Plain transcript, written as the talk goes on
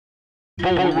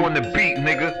Boger on the beat,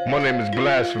 nigga. My name is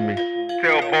Blasphemy.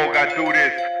 Tell Boger I do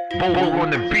this. Boger on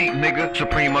the beat, nigga.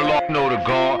 Supreme Allah, know the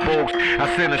God. Folks,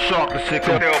 I send a shark to sick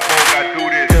up. Tell Boger I do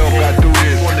this. Tell Boger I do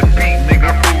this. On the beat, nigga.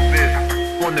 I prove this.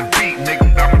 On the beat, nigga.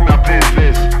 I prove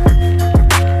this.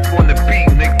 On the beat,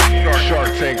 nigga. Shark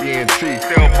Tank ENT.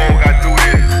 Tell Boger I do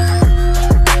this.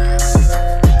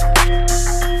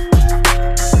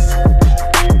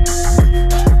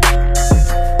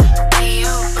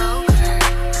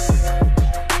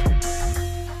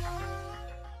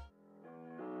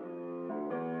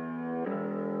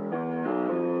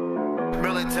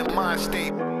 Militant mind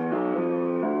state.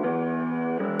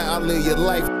 I live your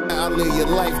life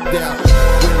down.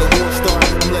 When the war starts,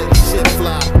 I'm letting shit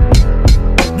fly.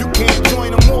 You can't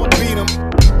join them or beat them.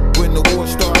 When the war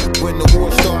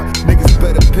starts, niggas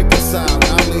better pick a side.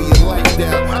 I live your life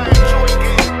down. I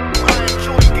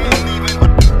enjoy game leaving.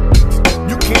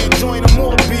 You can't join them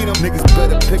or beat them. Niggas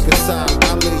better pick a side.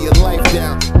 I live your life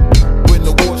down. When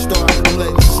the war starts, I'm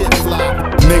letting shit fly.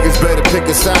 Niggas better pick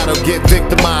a side or get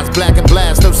victimized. Black and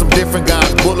blast of some different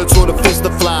guys. Bullets or the fist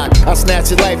to fly. I snatch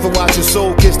your life and watch your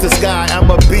soul kiss the sky. I'm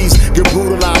a beast, get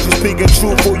brutalized. You speaking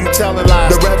truth or you telling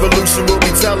lies. The revolution will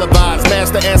be televised.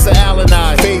 Master answer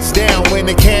Alanized. Face down when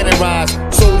the cannon rise.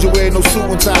 Soldier wear no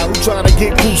suit and tie. Who tryna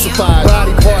get crucified?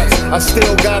 Body parts, I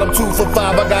still got them 2 for 5.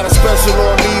 I got a special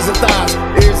on knees and thighs,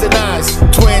 ears and eyes.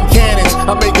 Twin cannons,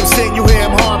 I make them sing, you hear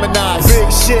them harmonize. Big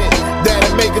shit,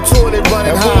 that'll make a toilet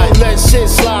running high. Let shit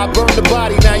slide, burn the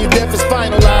body, now your death is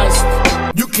finalized.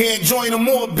 You can't join them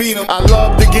or beat them. I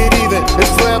love to get even,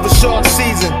 it's forever shark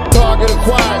season. Target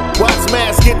acquired, watch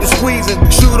mask get to squeezing.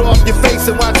 Shoot off your face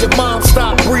and watch your mom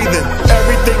stop breathing.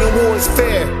 Everything in war is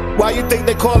fair. Why you think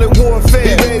they call it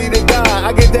warfare? Be ready to die,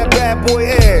 I get that bad boy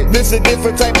air. This a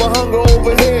different type of hunger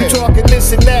over here. You talking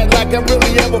this and that like I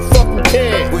really ever fucking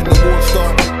care. When the war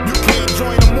starts, you can't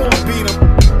join them or beat them.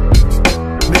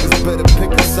 Niggas better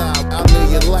pick a side, I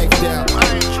live your life down. I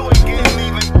enjoy game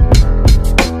leaving.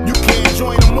 You can't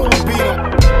join them or beat them.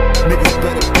 Niggas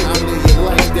better pick, I live your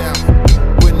life down.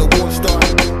 When the war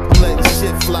starts, I'm letting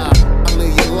shit fly. I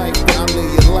live your life down, I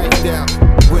live your life down.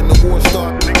 When the war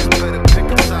starts, niggas better pick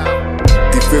a side.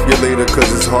 Defibrillator cause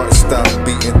his heart stopped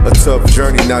beating. A tough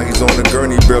journey, now he's on a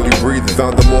gurney, barely breathing.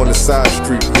 Found him on the side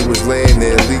street, he was laying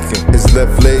there leaking. His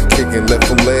left leg kicking, left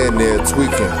him laying there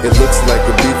tweaking. It looks like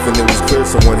a beef and it was clear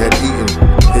someone had eaten.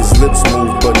 His lips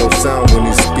move but no sound when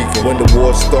he's speaking. When the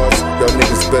war starts, y'all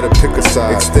niggas better pick a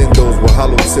side. Extend those with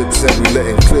hollow tips and we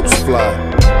letting clips fly.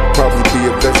 Probably be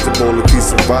a vegetable if he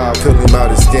survived. Peel him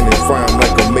out his skin and fry him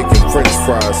like I'm making french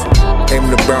fries. Aim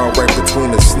the barrel right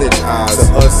between the snitch eyes.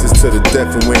 To us is to the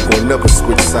death and we ain't gon' never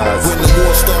switch sides. When the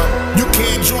war starts, you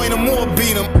can't join them or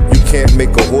beat them. You can't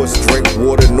make a horse drink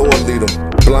water nor lead him.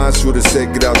 Blind shooter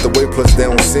said get out the way, plus they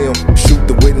don't see him. Shoot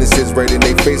the witnesses right in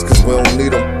their face cause we don't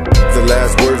need them. The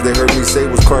last words they heard me say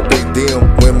was carpe diem.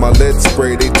 When my lead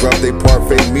spray, they dropped they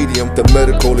parfait medium. The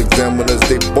medical examiners,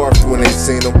 they barfed when they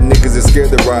seen them. Niggas is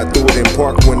scared to ride through it in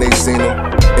park when they seen them.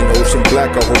 In ocean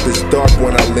black, I hope it's dark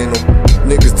when I lean them.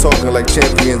 Niggas talking like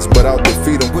champions, but I'll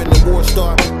defeat them. When the war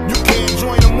starts, you can't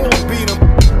join them or beat them.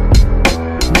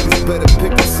 Niggas better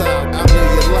pick a side, I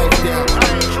live your life down.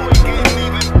 I enjoy game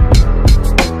leaving.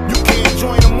 You can't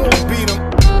join them or beat them.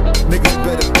 Niggas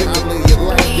better pick, I live your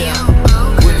life down.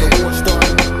 When the war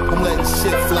starts, I'm letting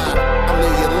shit fly. I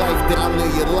live your life down, I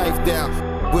live your life down.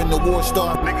 When the war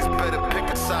starts, niggas better pick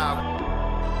a side.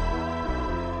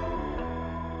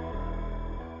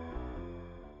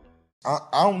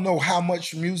 I don't know how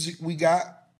much music we got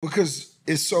because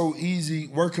it's so easy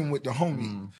working with the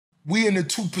homie. We in the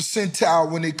 2 percentile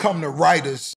when they come to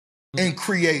writers and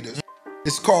creators.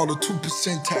 It's called a 2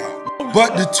 percentile.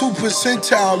 But the 2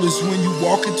 percentile is when you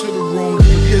walk into the room,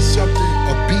 you hear something,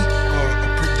 a beat or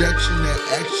a production that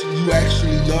you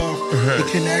actually love.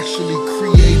 It can actually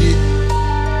create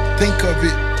it, think of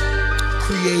it,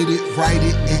 create it, write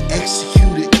it, and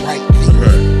execute it rightly.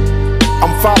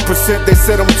 I'm 5%, they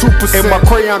said I'm 2%. In my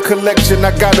crayon collection,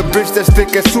 I got a bitch that's thick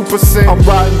as 2%. I'm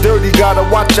riding dirty, gotta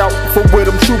watch out for where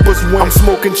them troopers went. I'm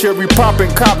smoking cherry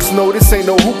poppin', cops know this ain't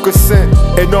no hookah scent.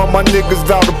 And all my niggas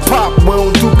vow to pop, we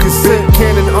don't do consent.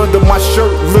 Cannon under my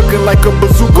shirt, looking like a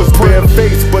bazooka. Bare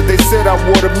face, but they said I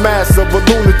wore the mask of a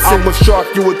lunatic. I'm a shark,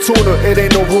 you a tuna, it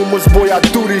ain't no rumors, boy, I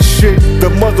do this shit. The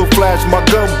muzzle flash, my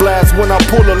gun blast when I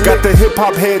pull a lick. Got the hip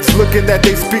hop heads looking at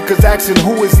they speakers asking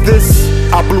who is this?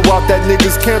 I blew out that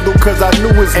nigga's candle cause I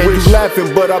knew his wish. You laughing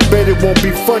but I bet it won't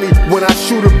be funny when I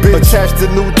shoot a bitch. Attach the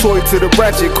new toy to the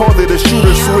ratchet, call it a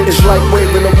shooter switch. It's like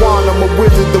waving a wand, I'm a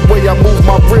wizard the way I move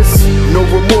my wrist. No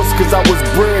remorse cause I was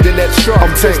bred in that shark.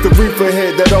 I'm just the reefer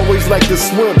head that always like to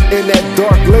swim in that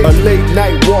dark lake. A late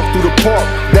night walk through the park,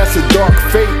 that's a dark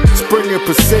fate. Spring and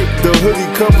forsake, the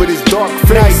hoodie covered his dark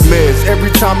face. Nightmares,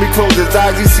 every time he closes his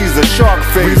eyes he sees a shark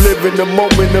face. We live in the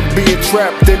moment of being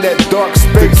trapped in that dark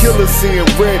space. The killer seeing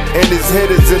red and his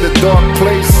head is in a dark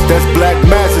place. That's black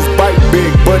mass, his bite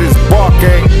big but his bark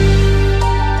ain't.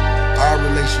 Our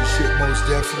relationship most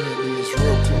definitely is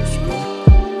real close, bro.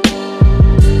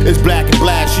 It's black and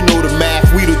blast, you know the math,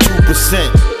 we the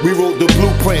 2%. We wrote the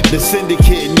blueprint, the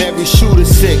syndicate, and every shooter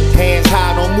sick. Hands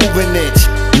high, don't move an inch.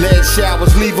 Lead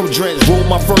showers, leave them drenched. Wrote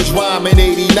my first rhyme in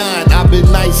 '89, I've been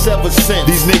nice ever since.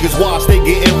 These niggas watch, they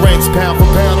getting rents. Pound for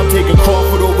pound, I'm taking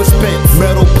Crawford over Spence.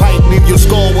 Metal pipe, leave your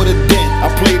skull with a dent.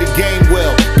 I play the game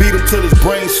well, beat him till his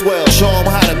brain swell. Show him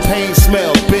how the pain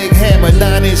smell. Big hammer,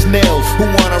 9-inch nails. Who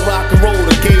wanna rock and roll,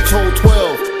 the gauge hold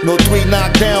 12. No 3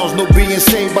 knockdowns, no being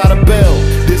saved by the bell.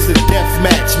 This a death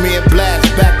match, me and Blast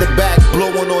back to back,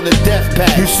 blowing on the death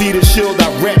pack. You see the shield, I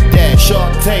rep that.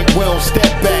 Shark Tank, we don't step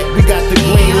back. We got the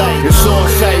green light, it's on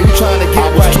sight. We trying to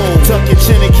get right. Tuck your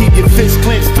chin and keep your fist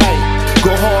clenched tight. Go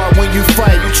hard when you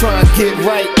fight, you trying to get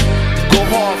right. Go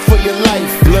hard for your life.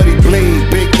 Bloody blade,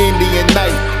 big Indian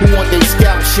knife. Who want they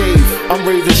scalp shave? I'm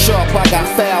razor sharp, I got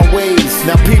foul ways.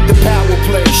 Now peep the power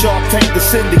play. Shark Tank the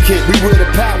syndicate, we where the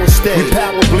power stay. We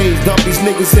power blades, dump these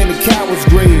niggas in the coward's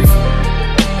grave.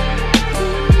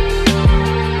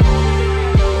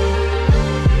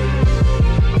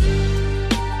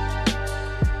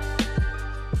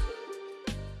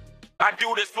 I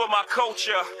do this for my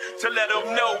culture, to let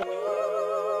them know.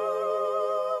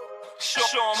 Show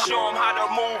them how to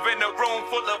move in a room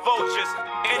full of vultures.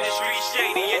 Industry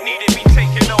shady, it need to be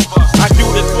taken over. I do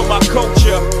this for my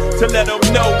culture, to let them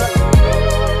know.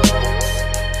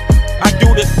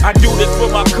 I do this for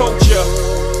my culture.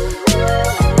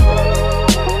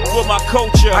 For my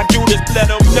culture, I do this, let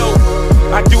them know.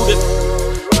 I do this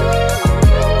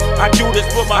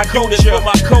for my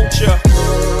culture.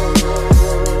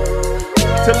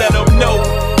 To let them know.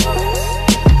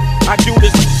 I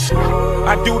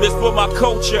do this for my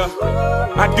culture.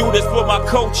 I do this for my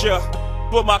culture.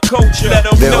 For my culture, let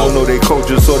them They know. don't know their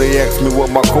culture, so they ask me what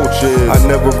my culture is. I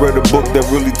never read a book that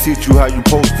really teach you how you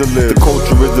supposed to live. The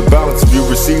culture is the balance. If you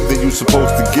receive, then you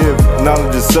supposed to give.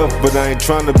 Knowledge is self, but I ain't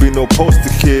trying to be no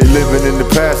poster kid. Living in the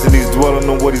past and he's dwelling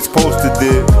on what he's supposed to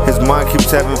did. His mind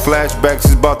keeps having flashbacks,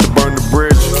 he's about to burn the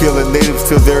bridge. Killing natives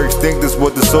till they're extinct, that's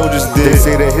what the soldiers did. They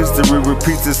say that history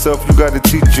repeats itself, you gotta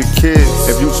teach your kids.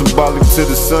 If you symbolic to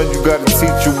the sun, you gotta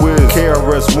teach your whiz.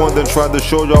 KRS-One done tried to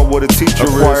show y'all what a teacher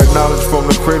is. Acquire knowledge from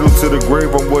the cradle to the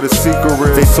grave on what a seeker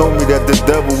is. They told me that the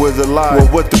devil is a lie, well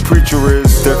what the preacher is.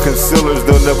 They're concealers,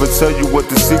 they'll never tell you what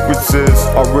the secrets is.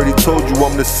 Already told you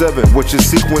I'm the 7, what your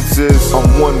sequence is. I'm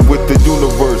one with the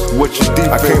universe, what your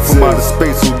defense is. I came from outer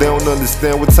space, so they don't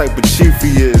understand what type of chief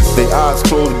he is. They eyes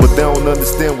closed, but they don't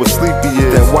understand what sleepy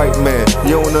is. That white man,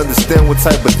 you don't understand what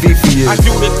type of thief he is. I do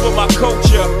this for my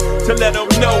culture, to let them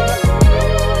know.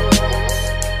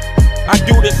 I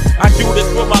do this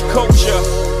for my culture.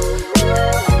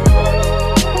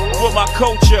 For my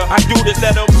culture, I do this,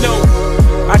 let them know.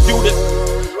 I do this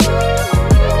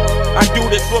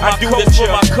for my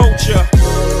culture.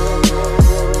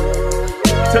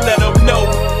 To let them know.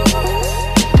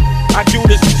 I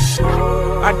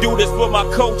do this for my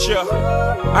culture.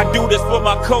 I do this for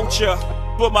my culture.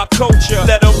 For my culture,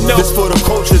 let them know. This for the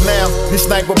culture now. These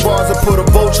sniper bars will put a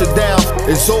vulture down.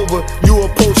 It's over, you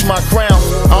approach my crown.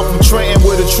 I'm from Trenton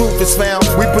where the truth is found.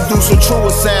 We produce a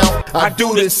truer sound. I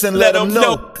do this and let them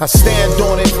know. I stand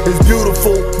on it, it's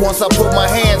beautiful. Once I put my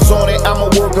hands on it, I'm a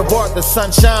work of art. The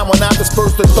sunshine when I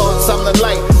disperse the thoughts. I'm the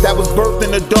light that was birthed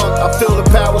in the dark. I feel the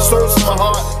power surge in my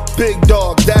heart. Big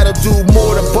dog, that'll do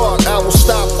more than bark. I will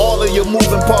stop all of your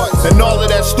moving parts. And all of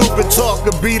that stupid talk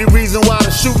could be the reason why the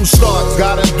shooting starts.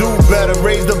 Gotta do better,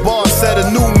 raise the bar, set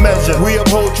a new measure. We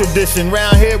uphold tradition,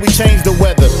 round here we change the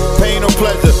weather. Pain or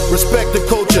pleasure, respect the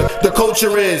culture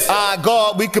is I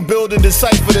God, we can build and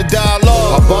decipher the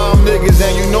dialogue. I bomb niggas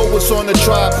and you know what's on the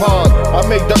tripod. I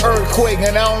make the earthquake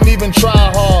and I don't even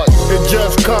try hard. It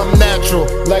just come natural,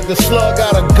 like the slug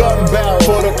out a gun barrel.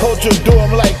 For the culture, do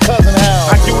 'em like Cousin Hal.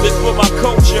 I do this for my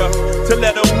culture, to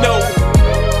let them know.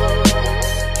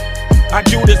 I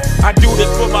do this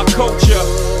for my culture.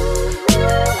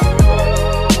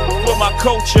 For my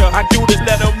culture, I do this,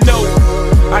 let them know.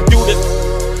 I do this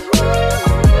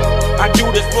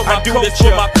do this for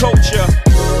my culture.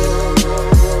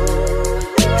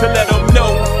 To let them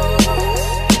know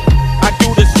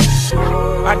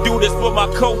I do this for my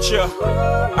culture.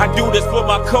 I do this for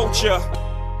my culture.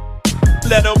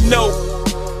 Let them know.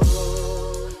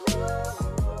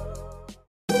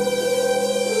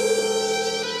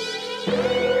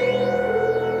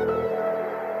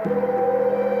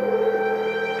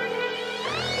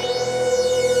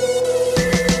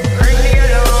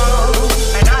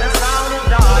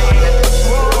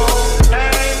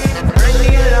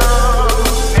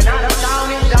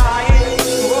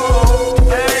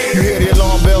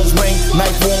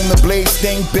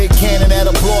 Sting, big cannon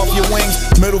that'll blow off your wings.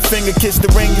 Middle finger kiss the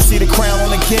ring, you see the crown on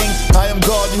the king. I am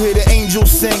God, you hear the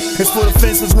angels sing. It's for the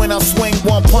fences when I swing.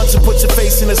 One punch and put your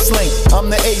face in a sling. I'm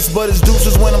the ace, but it's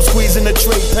deuces when I'm squeezing the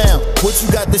tray pound. What you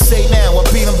got to say now? I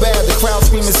beat them bad, the crowd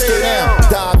screaming stay down.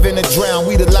 Dive in the drown,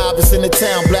 we the livest in the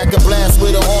town. Black and blast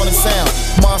with a horn and sound.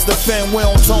 Monster fin, we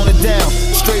don't tone it down.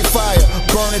 Straight fire,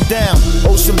 burn it down.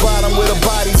 Ocean bottom where the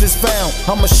bodies is found.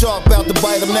 I'm a shark, about to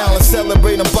bite them now. Let's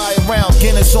celebrate and buy a round.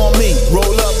 Guinness on me,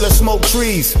 roll up, let's smoke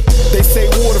trees. They say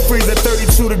water freeze at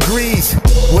 32 degrees.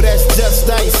 Well, that's just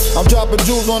ice. I'm dropping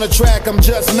jewels on the track, I'm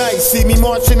just nice. See me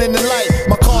marching in the light,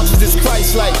 my conscience is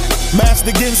Christ-like.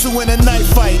 Master Ginsu in a night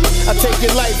fight. I take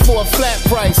your life for a flat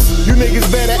price. You niggas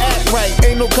better act right.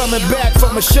 Ain't no coming back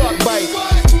from a shark bite.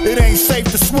 It ain't safe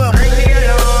to swim. Bring me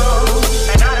along,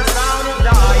 and I done found it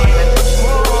dying.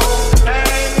 Whoa,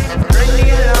 hey, bring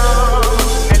me along,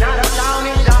 and I done found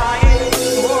it dying.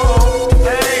 Whoa,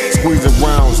 hey. Squeezing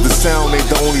rounds, the sound ain't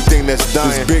the only thing that's dying.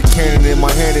 This big cannon in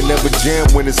my hand, it never jam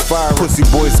when it's firing. Pussy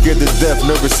boys scared to death,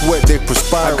 nervous sweat, they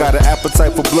perspire. I got an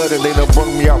appetite for blood and they done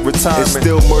brung me out retirement. It's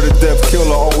still murder, death,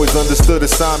 killer, always understood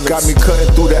assignments. Got me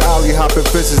cutting through the alley, hopping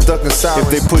fences, ducking sirens.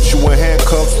 If they put you in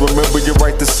handcuffs, remember your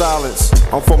right to silence.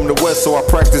 I'm from the west, so I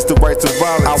practice the right to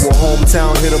violence. Our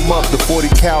hometown hit him up, the 40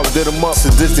 cal did him up.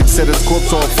 Sadistic set his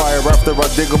corpse on fire after I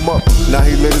dig him up. Now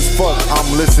he lit as fuck, I'm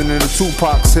listening to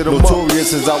Tupac's hit him up.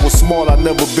 Notorious since I was small, I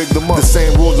never bigged him up. The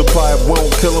same rules apply, if we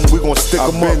don't kill him, we gon' stick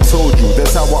him up. I been told you,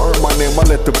 that's how I earned my name, I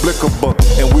let the blicker buck.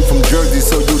 And we from Jersey,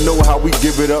 so you know how we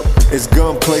give it up. It's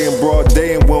gunplay in broad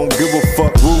day and we don't give a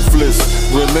fuck. Ruthless,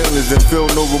 relentless and feel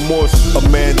no remorse. A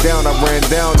man down, I ran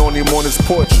down on him on his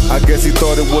porch. I guess he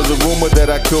thought it was a rumor that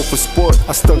I killed for sport.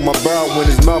 I stuck my barrel in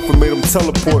his mouth and made him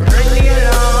teleport. Bring me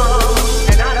along,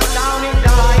 and I done found it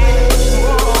dying.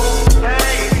 Whoa,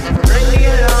 hey, bring me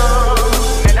along,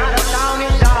 and I done found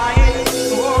it dying.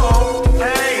 Whoa,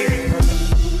 hey.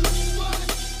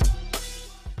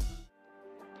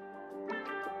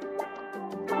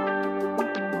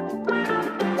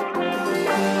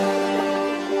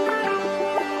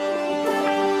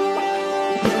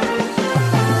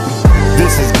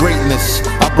 This is greatness.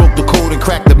 I broke the code and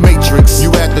cracked the matrix.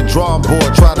 You at the drawing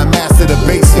board trying to master the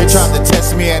basics. They tried to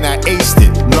test me and I aced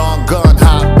it. Long gun,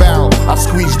 hot barrel. I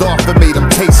squeezed off and made him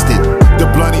taste it. The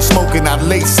blunt he smoking, I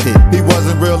laced it. He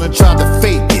wasn't real and tried to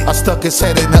fake it. I stuck his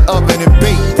head in the oven and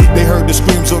baked it. They heard the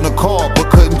screams on the call but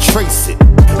couldn't trace it.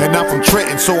 And I'm from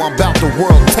Trenton, so I'm about the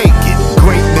world take it.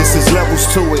 Greatness is levels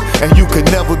to it, and you can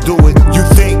never do it. You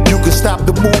think you can stop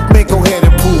the movement? Go ahead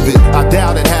and prove it. I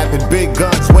doubt it happened. Big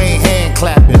guns, we ain't hand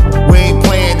clapping. We ain't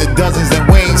playing the dozens and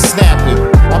we ain't snapping.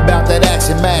 I'm about that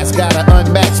action mask, got an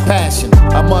unmatched passion.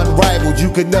 I'm unrivaled, you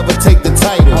could never take the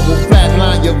title. I will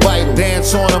flatline your vital,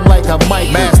 dance on them like a mic.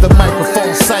 Master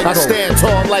microphone psycho, I stand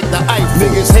tall like the Eiffel.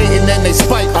 Niggas hating and they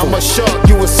spiteful. I'm a shark,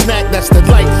 you a snack, that's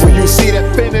delightful. You see that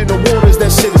fin in the waters,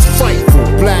 that shit is frightful.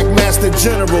 Black Master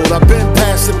General, I've been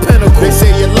past the pinnacle. They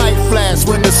say your life flash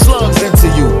when the slugs into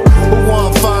you. Who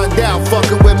wanna find out?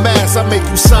 Fucking with mass, I make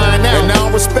you sign out. And I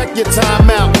don't respect your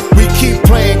time out. We keep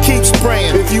playing, keep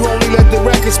spraying. If you only let the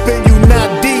record spin, you not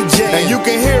DJing. And you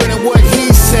can hear it in what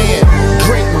he's saying.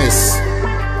 Greatness.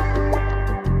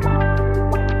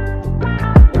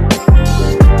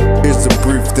 Here's a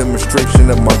brief demonstration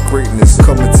of my greatness.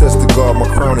 Come and test the God, my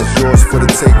crown is yours for the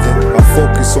taking. I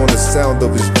focus on the sound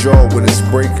of his jaw when it's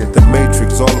breaking. The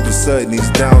Matrix, all of a sudden he's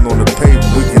down on the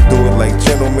pavement. We can do it like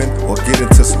gentlemen or get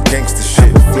into some gangster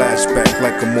shit. Flashback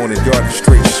like I'm on a yard and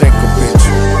straight shank a bitch.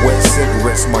 Wet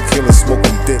cigarettes, my killer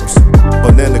smoking dips.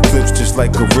 Banana clips just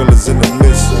like gorillas in the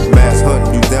mist. Mass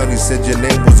hunting you down, he said your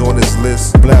name was on his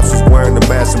list. Blast was wearing the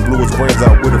mask and blew his brains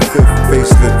out with a fifth.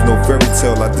 Facelift, no fairy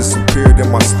tale, I disappeared in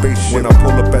my spaceship. When I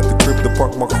pull up at the crib to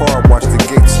park my car, watch the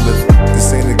gates lift.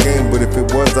 This ain't a game, but if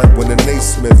it was, I'd win a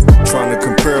Naismith. Trying to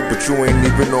compare, but you ain't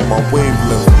even on my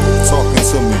wavelength. Talking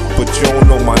to me, but you don't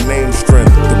know my name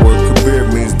strength. The word Kabir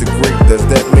means the great, does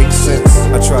that make sense?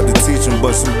 I tried to teach him,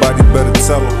 but somebody better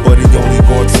tell him. But he only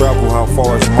gonna travel how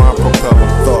far his mind propel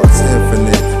him. Thoughts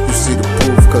infinite, you see the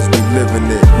cause we living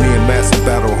it. Me and Master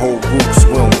battle whole groups,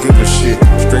 we don't give a shit.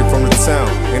 Straight from the town,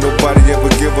 ain't nobody ever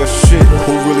give a shit.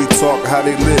 Who really talk how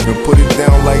they live and put it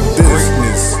down like this?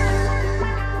 Greatness.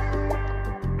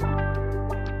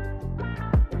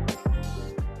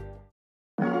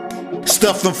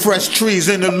 Stuffing fresh trees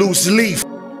in a loose leaf.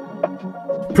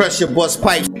 Pressure bust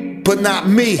pipes, but not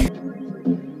me.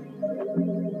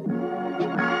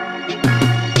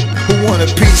 Who want a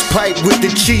peace pipe with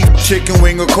the chief? Chicken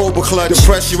wing or cobra clutch. The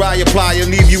pressure I apply will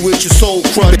leave you with your soul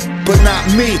crushed, but not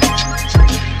me.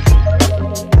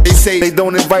 They say they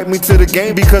don't invite me to the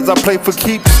game because I play for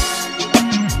keeps.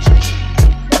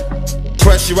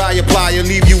 Pressure I apply will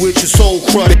leave you with your soul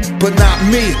crushed, but not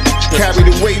me. Carry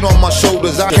the weight on my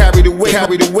shoulders. I carry the weight,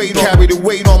 carry the weight, carry the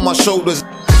weight on my shoulders.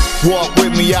 Walk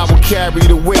with me, I will carry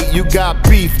the weight. You got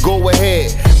beef, go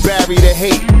ahead, bury the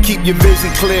hate, keep your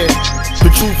vision clear. The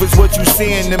truth is what you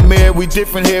see in the mirror. We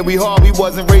different here, we hard, we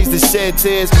wasn't raised to shed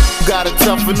tears. You gotta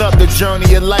toughen up, the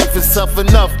journey of life is tough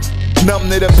enough. Numb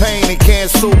to the pain and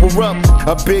can't sober up.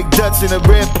 A big Dutch in a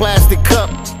red plastic cup.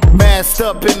 Masked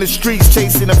up in the streets,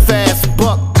 chasing a fast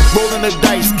buck. Rolling the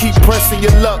dice, keep pressing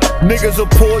your luck. Niggas will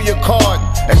pull your card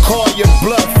and call your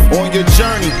bluff. On your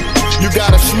journey, you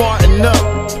gotta smarten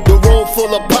up. The road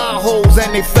full of potholes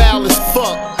and they foul as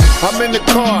fuck. I'm in the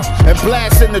car and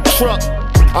Blast in the truck.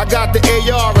 I got the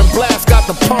AR and Blast got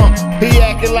the pump. He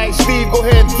acting like Steve, go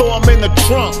ahead and throw him in the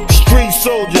trunk. Street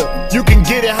soldier, you can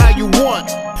get it how you want.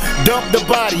 Dump the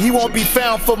body, he won't be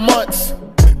found for months.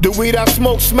 The weed I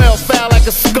smoke smell foul like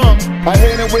a skunk. I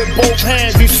hit him with both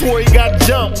hands, he swore he got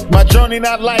jumped. My journey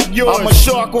not like yours, I'm a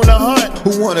shark on a hunt.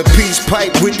 Who want a peace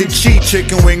pipe with the cheap?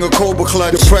 Chicken wing or cobra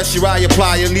clutch. The pressure I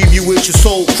apply will leave you with your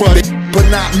soul crushed, but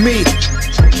not me.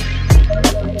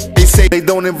 They say they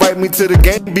don't invite me to the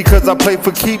game because I play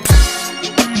for keeps.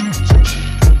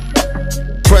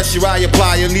 Pressure I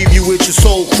apply will leave you with your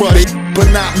soul crushed, but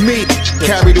not me.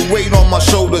 Carry the weight on my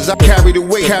shoulders. I carry the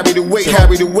weight, carry the weight,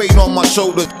 carry the weight on my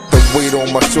shoulders. The weight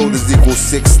on my shoulders equals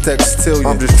 6 textillion.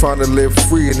 I'm just trying to live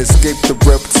free and escape the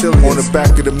reptilians. On the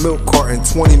back of the milk carton,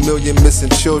 20 million missing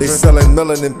children. They selling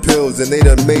melanin pills and they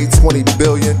done made 20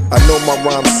 billion. I know my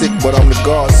rhyme's sick, but I'm the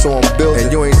god, so I'm building.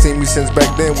 And you ain't seen me since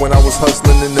back then when I was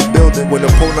hustling in the building. When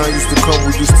the P9 used to come,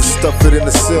 we used to stuff it in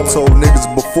the ceiling. Told niggas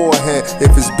beforehand,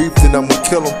 if it's beef, then I'ma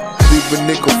kill him. Leave a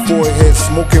nigga forehead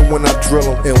smoking when I drill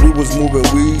him. And we was moving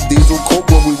weed, diesel, coke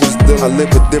when we was dealing. I live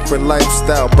a different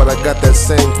lifestyle, but I got that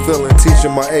same feeling.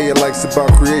 Teaching my likes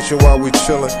about creation while we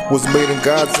chillin'. Was made in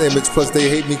God's image, plus they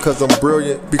hate me cause I'm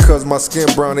brilliant. Because my skin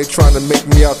brown, they trying to make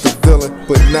me out the villain,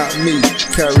 but not me.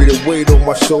 Carry the weight on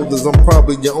my shoulders. I'm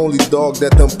probably your only dog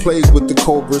that done played with the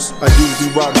Cobras. I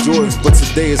usually rock Jordans, but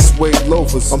today it's suede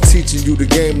loafers. I'm teaching you the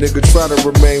game, nigga, try to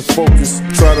remain focused.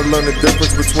 Try to learn the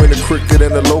difference between the cricket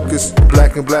and the locust.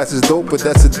 Black and Blast is dope, but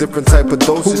that's a different type of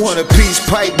dosage. Who want a peace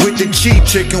pipe with the cheap?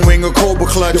 Chicken wing or cobra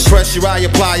clutch. The pressure I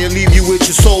apply will leave you with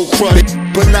your soul crushed,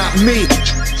 but not me.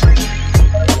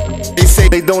 They say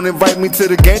they don't invite me to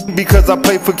the game because I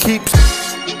play for keeps.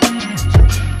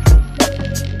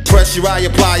 Pressure I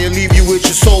apply will leave you with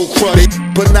your soul crushed,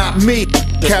 but not me.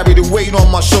 Carry the weight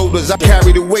on my shoulders. I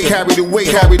carry the weight, carry the weight,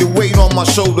 carry the weight on my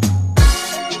shoulders.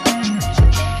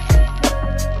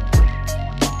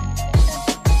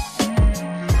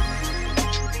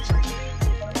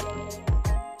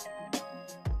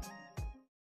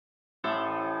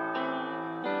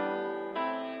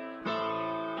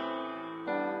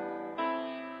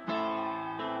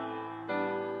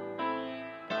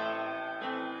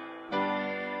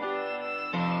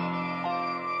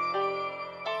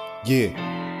 Yeah.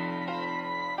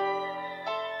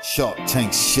 Shark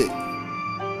Tank shit.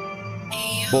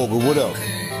 Boger, what up?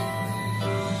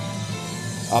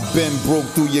 I've been broke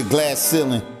through your glass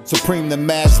ceiling. Supreme the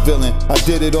mass villain. I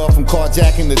did it all from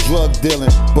carjacking to drug dealing.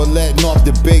 But letting off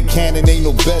the big cannon ain't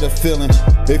no better feeling.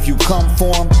 If you come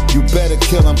for him, you better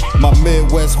kill him. My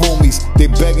Midwest homies, they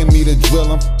begging me to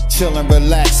drill him. Chillin',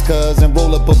 relax, cuz, and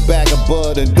roll up a bag of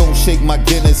bud. And don't shake my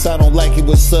Guinness, I don't like it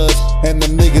with suds. And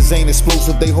them niggas ain't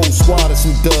explosive, they whole squad of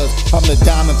some duds. I'm the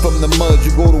diamond from the mud,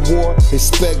 you go to war,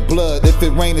 expect blood. If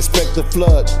it rain, expect the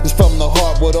flood. It's from the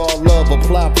heart with all love,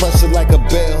 apply pressure like a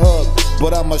bear hug.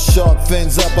 But I'm a shark,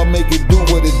 fins up, I make it do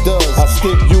what it does. I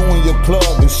stick you in your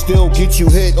plug and still get you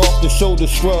hit off the shoulder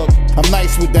shrug. I'm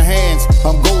nice with the hands,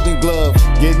 I'm golden glove.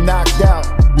 Get knocked out,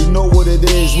 you know what it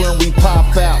is when we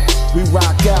pop out. We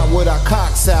rock out with our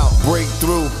cocks out. Break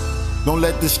through, don't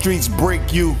let the streets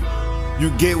break you. You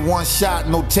get one shot,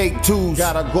 no take twos.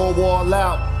 Gotta go all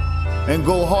out. and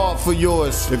go hard for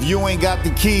yours. If you ain't got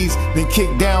the keys, then kick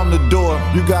down the door.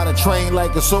 You gotta train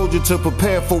like a soldier to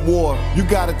prepare for war. You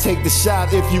gotta take the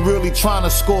shot if you really trying to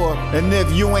score. And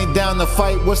if you ain't down to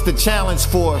fight, what's the challenge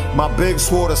for? My big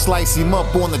swore to slice him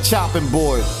up on the chopping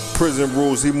board. Prison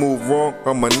rules, he moved wrong,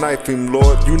 I'ma knife him,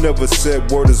 Lord. You never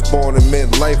said word is born and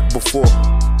meant life before.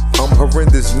 I'm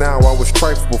horrendous now, I was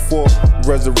trifle before.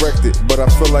 Resurrected, but I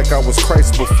feel like I was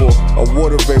Christ before. A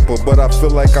water vapor, but I feel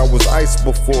like I was ice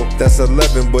before. That's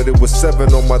 11, but it was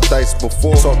 7 on my dice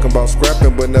before. Talking about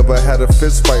scrapping, but never had a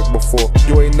fist fight before.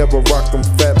 You ain't never rocked them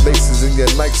fat laces in your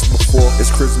Nikes before. It's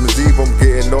Christmas Eve, I'm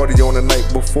getting naughty on the night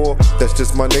before. That's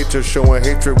just my nature, showing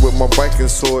hatred with my Viking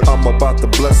sword. I'm about to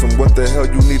bless him, what the hell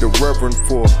you need a reverend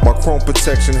for? My chrome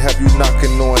protection have you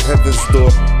knocking on heaven's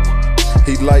door.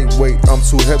 He lightweight, I'm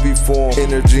too heavy for him.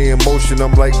 Energy and motion,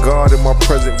 I'm like God in my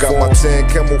present form. Got my tan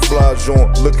camouflage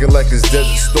on, looking like it's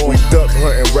Desert Storm. We duck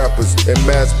hunting rappers, and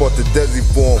Mads bought the Desi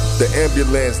for him. The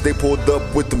ambulance, they pulled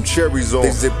up with them cherries on.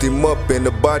 They zipped him up in the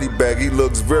body bag, he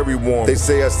looks very warm. They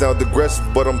say I sound aggressive,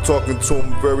 but I'm talking to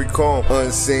him very calm.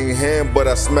 Unseen hand, but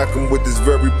I smack him with this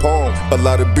very palm. A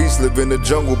lot of beasts live in the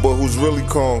jungle, but who's really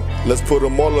calm? Let's put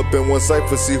them all up in one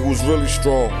cipher, see who's really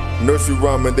strong. Nursery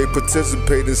rhyming, they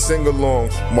participate and sing along.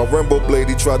 My rainbow blade,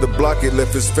 he tried to block it,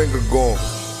 left his finger gone.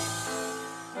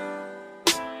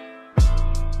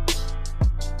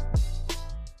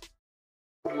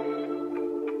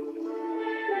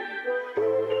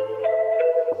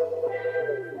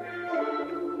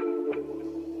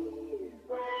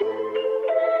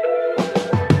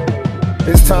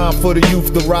 It's time for the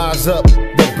youth to rise up.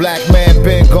 The black man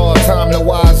been gone, time to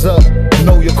wise up.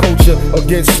 Know your culture or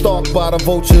get stalked by the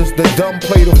vultures. The dumb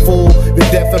play the fool, the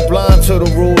deaf and blind to the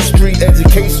rules. Street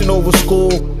education over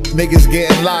school. Niggas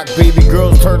getting locked, baby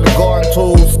girls turn to garden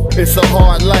tools. It's a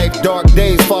hard life, dark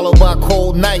days followed by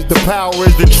cold night. The power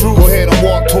is the truth, go ahead and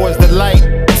walk towards the light.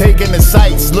 Taking the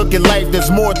sights, look at life, there's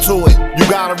more to it. You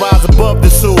gotta rise above the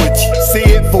sewage, see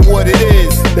it for what it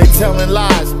is. They telling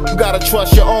lies, you gotta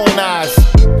trust your own eyes.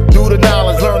 Do the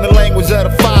knowledge, learn the language of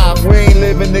the 5. We ain't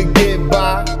living to get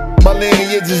by. My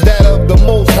lineage is that of the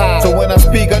Most High. So when I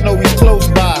speak, I know he's close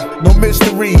by. No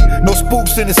mystery, no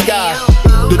spooks in the sky.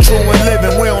 The true and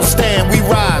living, we don't stand, we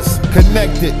rise.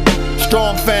 Connected,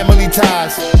 strong family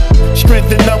ties. Strength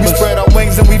in numbers, we spread our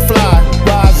wings and we fly.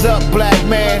 Rise up, black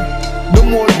man. No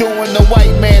more doing the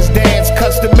white man's dance.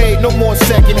 Custom made, no more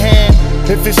second hand.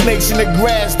 If it's snakes in the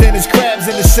grass, then it's crabs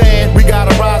in the sand. We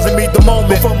gotta rise and meet the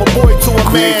moment. From a boy to a man.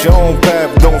 Create your own path,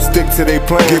 don't stick to their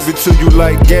plans. Give it to you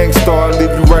like Gangstar,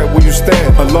 leave you right where you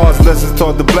stand. Allah's lessons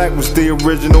taught the black was the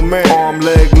original man. Arm,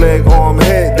 leg, arm,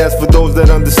 head, that's for those that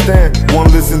understand.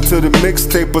 One listen to the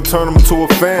mixtape or turn them to a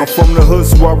fan. I'm from the hood,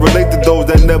 so I relate to those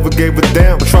that never gave a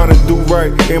damn. I'm trying to do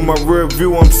right, in my rear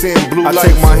view I'm seeing blue lights. I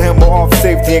take my hammer off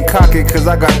safety and cock it, cause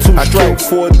I got 2 strikes. I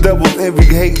kill 4 devils, envy,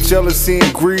 hate, jealousy,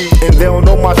 and greed. And they don't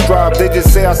know my strive, they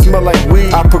just say I smell like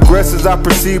weed. I progress as I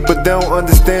perceive, but they don't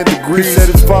understand degrees. He said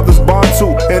his father's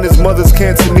Bantu and his mother's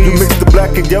Cantonese. You mix the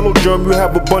black and yellow germ, you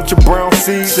have a bunch of brown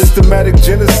seeds. Systematic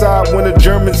genocide when the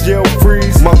Germans yell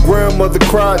freeze. My grandmother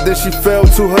cried, then she fell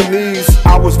to her knees.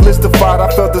 I was mystified,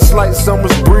 I felt a slight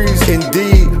summer's breeze.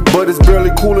 Indeed, but it's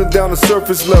barely cooling down the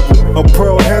surface level. A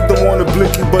pearl handle on the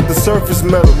blinky, but the surface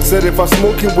metal. Said if I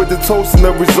smoke it with the toast and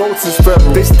the results is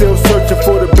federal. They still searching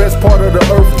for the best part of the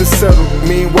earth to settle.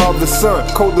 Meanwhile the sun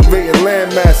cultivating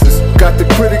land masses. Got the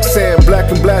critics saying black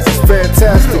and blast is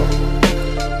fantastic.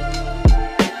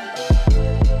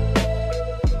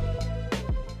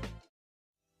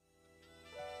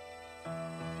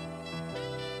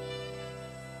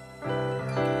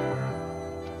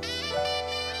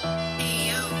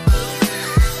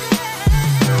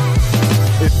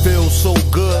 It feels so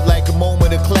good, like a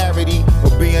moment of clarity,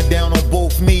 or being down on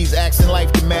both knees, asking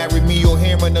life to marry me, or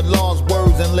hearing the Lord's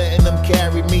words and letting them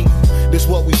carry me. This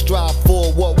what we strive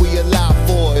for, what we allow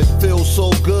for. It feels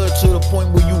so good to the point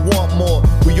where you want more.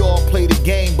 We all play the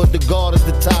game, but the God is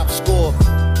the top scorer.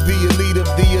 The elite of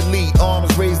the elite,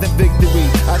 arms raised in victory.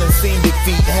 I done seen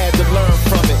defeat, had to learn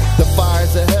from it. The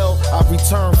fires of hell, I've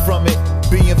returned from it.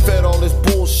 Being fed all this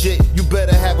bullshit, you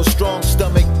better have a strong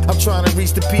stomach. I'm trying to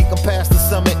reach the peak, I'm past the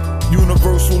summit.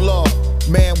 Universal law,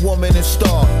 man, woman, and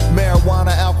star.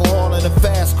 Marijuana, alcohol in a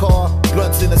fast car.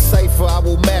 Blunts in a cipher, I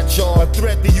will match all. A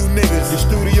threat to you niggas, the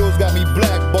studios got me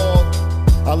blackballed.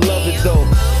 I love it though,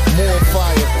 more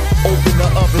fire, open the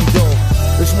oven door.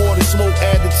 It's more than smoke,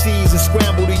 add the cheese and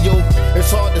scramble the yolk. It's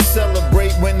hard to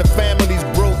celebrate when the family's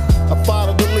broke. I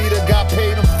followed the leader, got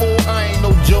paid him for, I ain't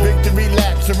no joke. Victory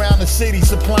laps around the city,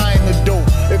 supplying the dope.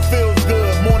 It feels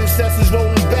good, morning sessions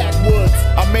rolling backwoods.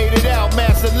 I made it out,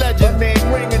 master legend, name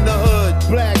ring in the hood.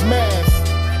 Black man,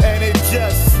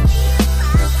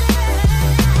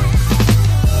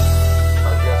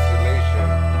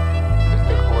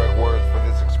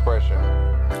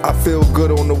 feel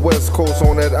good on the west coast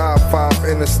on that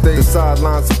I-5 interstate. The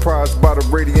sideline surprised by the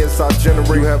radiance I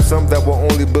generate. You have some that will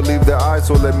only believe their eyes,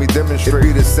 so let me demonstrate.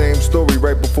 It be the same story,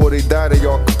 right before they die they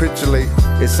all capitulate.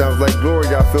 It sounds like glory,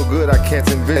 I feel good, I can't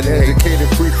envision. An educated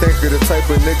free thinker, the type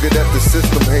of nigga that the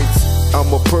system hates. I'm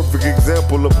a perfect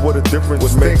example of what a difference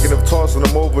was makes. Thinking of tossing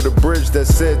them over the bridge that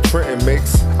said Trenton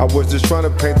makes. I was just trying to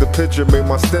paint the picture, make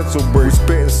my stencil break.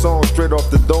 Spitting songs straight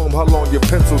off the dome, how long your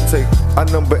pencil take? I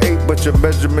number 8, but your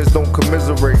measurements don't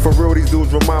commiserate. For real, these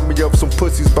dudes remind me of some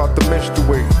pussies about to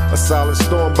menstruate. A silent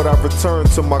storm, but I returned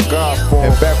to my God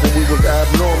form. And back when we was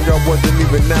abnorm, y'all wasn't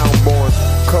even now born.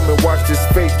 Come and watch this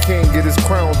fake king get his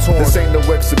crown torn. This ain't no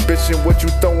exhibition, what you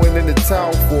throwing in the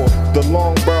towel for? The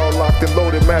long barrel locked and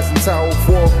loaded, mass and towel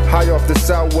for. High off the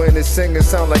sour and it's singing,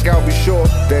 sound like I'll be sure.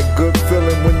 That good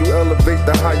feeling when you elevate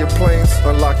the higher planes.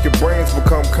 Unlock your brains,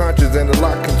 become conscious and a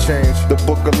lot can change. The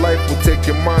book of life will take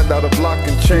your mind out of lock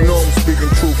and chains. You know I'm speaking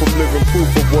truth, I'm living proof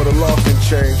of what a law can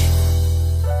change.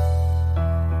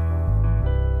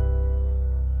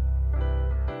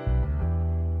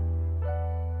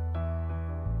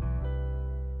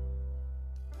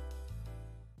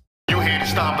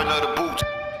 Stomping of the boots.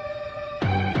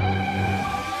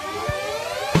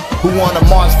 Who wanna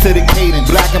march to the cadence?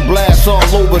 Black and blast all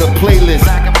over the playlist.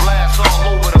 Black and blast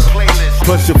all over the playlist.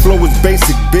 Plus your flow is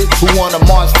basic, bitch. Who wanna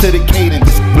march to the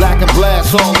cadence? Black and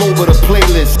blast all over the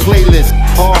playlist.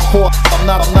 Hardcore, I'm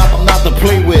not to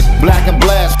play with. Black and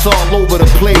blast all over the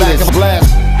playlist. Black and blast.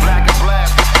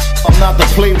 I'm not to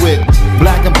play with.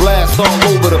 Black and blast all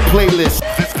over the playlist.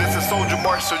 This is Soldier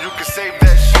March, so you can save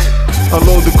that shit.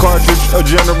 Unload the cartridge, a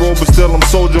general, but still I'm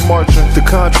soldier marching. The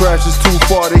contrast is too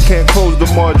far, they can't close the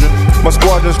margin. My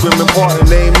squadron screaming pardon,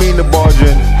 they ain't mean to barge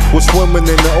in. Was swimming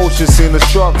in the ocean, seen a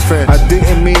shark fin. I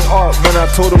didn't mean art when I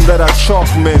told him that I chalk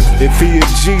men. If he a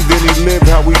G, then he live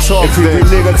how we talk. If he a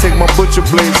nigga, take my butcher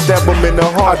blade, stab him in the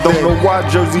heart. I don't know why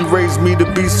Jersey raised me to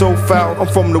be so foul. I'm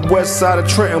from the west side of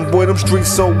Trenton, boy, them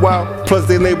streets so wild. Plus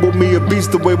they labeled me a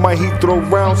beast the way my heat throw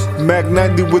rounds. Mac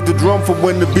 90 with the drum for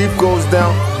when the beef goes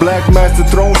down. Black Master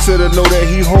throne sitter, know that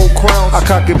he hold crowns. I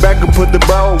cock it back and put the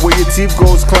barrel where your teeth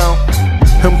goes, clown.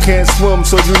 Him can't swim,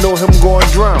 so you know him going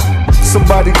drown.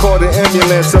 Somebody call the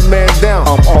ambulance, a man down.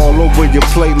 I'm all over your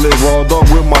playlist, rolled up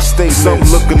with my statements. Some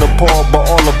looking apart, but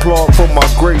all applaud for my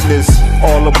greatness.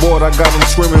 All aboard, I got them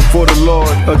screaming for the Lord.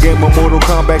 A game of Mortal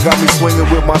Kombat got me swinging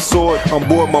with my sword. I'm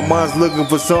bored, my mind's looking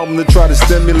for something to try to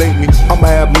stimulate me. I'm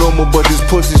abnormal, but these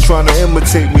pussies trying to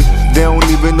imitate me. They don't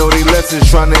even know they lessons,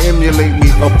 trying to emulate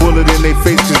me. A bullet in their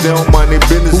face, cause they don't mind their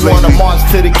business. Who wanna march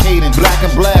to the cadence? Black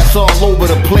and blast all over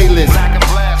the playlist. Black and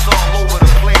blast all over the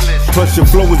playlist. Plus your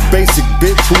flow is basic,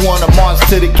 bitch. Who wanna march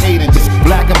to the cadence?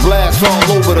 Black and blast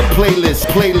all over the playlist.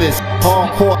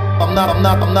 Hardcore, I'm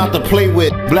not to play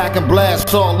with. Black and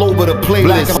blast all over the playlist.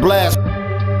 Black and blast,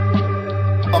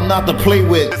 I'm not to play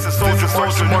with. This is Soldier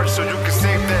March, so you can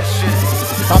save that shit.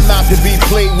 I'm not to be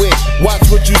played with. Watch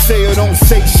what you say or don't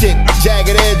say shit.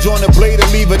 Jagged edge on the blade to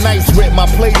leave a nice rip. My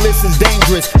playlist is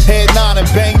dangerous. Head nod and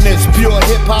bang this. Pure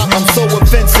hip hop, I'm so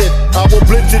offensive. I will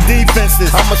blitz your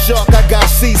defenses. I'm a shark, I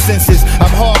got C senses.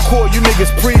 I'm hardcore, you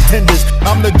niggas pretenders.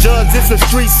 I'm the judge, it's a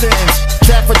street sentence.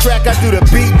 Track for track, I do the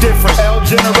beat different. El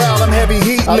General, I'm heavy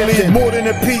heat lifting. More than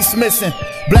a piece missing.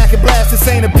 Black and blast, this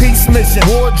ain't a peace mission.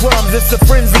 War drums, it's a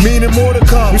frenzy, meaning more to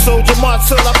come. We soldier march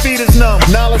till our feet is numb.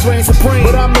 Knowledge reigns supreme,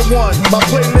 but I'm the one. My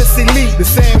playlist elite. The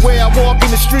same way I walk in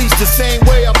the streets, the same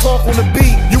way I talk on the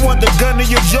beat. You want the gun to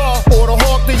your jaw or the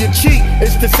hawk to your cheek?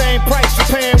 It's the same price you're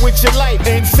paying with your life.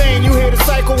 Insane, you hear the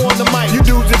cycle on the mic. You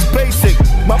dudes is basic.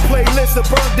 My playlist will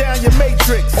burn down your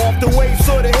matrix. Off the wave,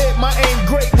 sorta hit, my aim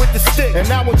great with the stick.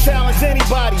 And I will challenge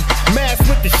anybody, mass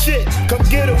with the shit. Come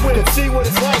get it with it, see what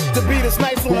it's like to be this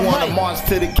nice on the mic. Who wanna march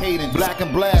to the cadence? Black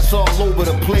and blast all over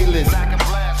the playlist. Black and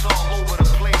blast all over the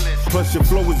playlist. Plus your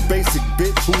flow is basic,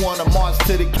 bitch. Who wanna march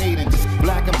to the cadence?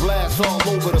 Black and blast all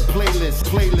over the playlist.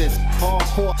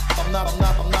 Hardcore, I'm not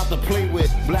to play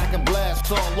with. Black and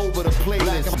blast all over the playlist.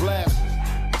 Black and blast,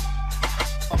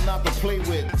 I'm not to play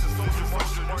with. This is Soldier March,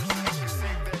 so you can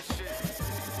save that shit.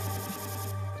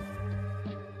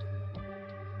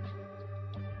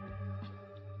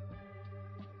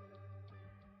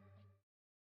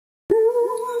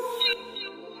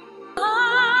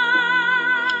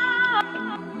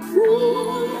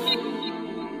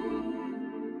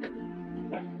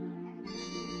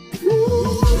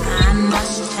 I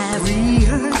must have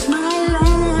rehearsed my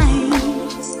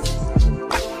lines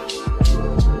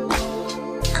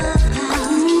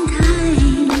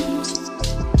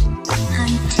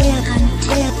 1,000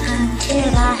 times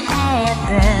until I had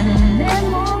them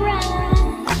memorized.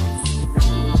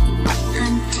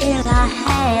 Until I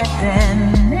had them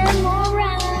memorized.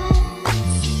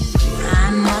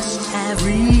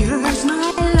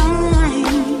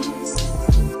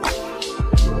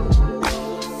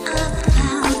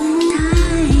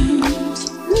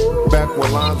 back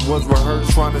when lines was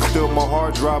rehearsed. Trying to steal my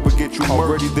hard drive but get you murked.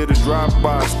 Already did a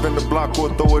drive-by, spin the block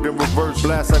or throw it in reverse.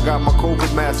 Blast, I got my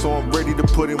COVID mask on, ready to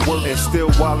put in work. And still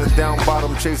wildin' down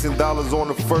bottom, chasing dollars on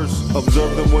the first.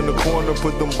 Observed them in the corner,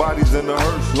 put them bodies in the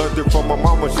hearse. Learned it from my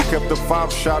mama, she kept a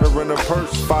 5-shotter in her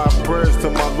purse. 5 prayers to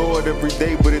my Lord every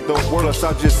day, but it don't work. Plus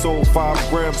I just sold 5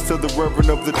 grams to the reverend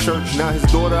of the church. Now his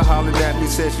daughter hollered at me,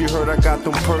 said she heard I got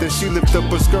them perks. Then she lift up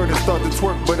her skirt and start to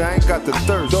twerk, but I ain't got the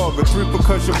thirst. Dog, a 3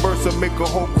 percussion burst and make a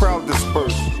whole crowd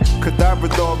disperse. Cadaver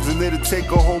dogs and it'll take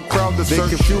a whole crowd to search.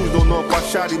 They confused, don't know if I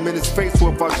shot him in his face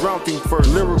or if I drowned him first.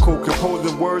 Lyrical,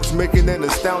 composing words, making an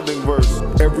astounding verse.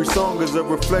 Every song is a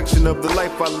reflection of the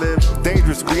life I live.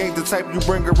 Dangerous, we ain't the type you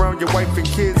bring around your wife and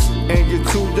kids. And you're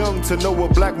too young to know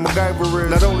what Black MacGyver is.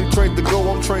 Not only trained to go,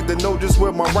 I'm trained to know just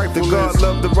where my rifle is. God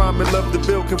love the rhyme and love the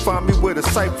bill, can find me where the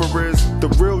cipher is. The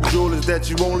real jewel is that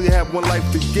you only have one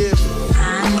life to give.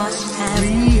 I must have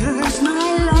rehearsed my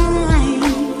line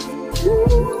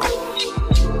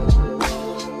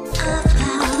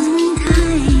 1,000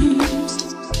 times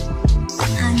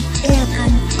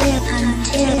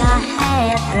until I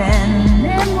had them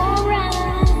memorized.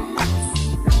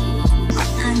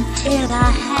 Until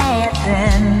I had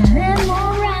them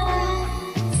memorized.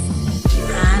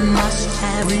 I must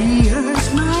have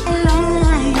rehearsed my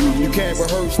line. You can't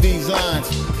rehearse these lines,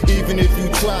 even if you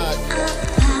tried.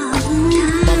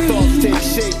 My thoughts take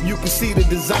shape, you can see the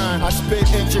design. I spit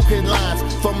intricate lines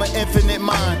from an infinite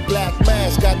mind. Black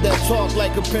mask, got that talk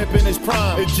like a pimp in his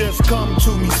prime. It just come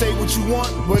to me, say what you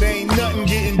want, but ain't nothing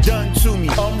getting done to me.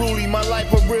 Unruly, my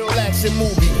life a real action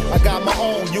movie. I got my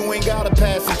own, you ain't gotta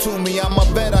pass it to me. I'm a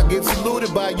vet, I get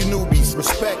saluted by you newbies.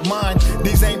 Respect mine,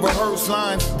 these ain't rehearsed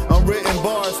lines, unwritten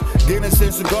bars. Getting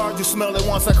some cigars, you smell it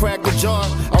once I crack the jar.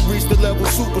 I reached the level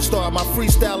superstar, my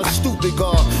freestyle is stupid,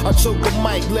 God. I choke the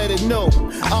mic, let it know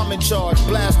I'm in charge.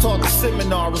 Blast talk, the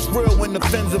seminar is real when the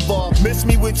fins involved. Miss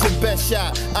me with your best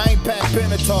shot, I ain't Pat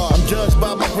Benatar. I'm judged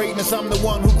by my greatness, I'm the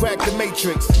one who cracked the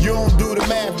matrix. You don't do the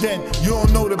math then, you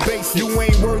don't know the basics. You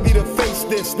ain't worthy to face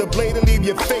this, the blade will leave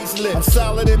your face lit. I'm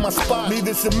solid in my spot, leave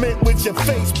the cement with your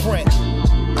face print.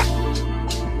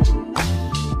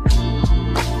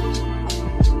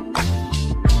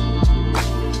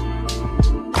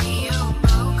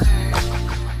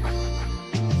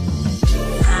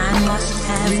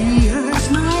 Rehearse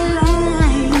my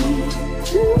line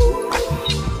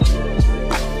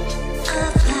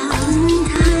 1,000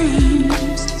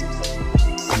 times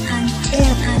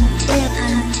until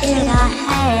I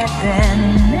had them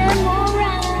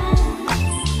memorized.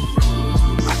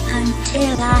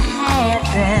 Until I had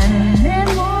them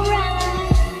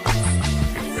memorized.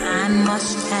 I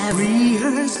must have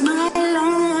rehearsed my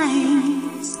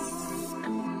lines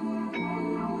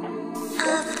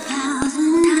 1,000 times.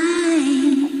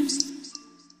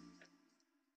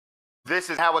 This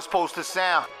is how it's supposed to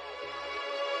sound.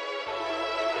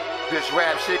 This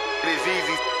rap shit is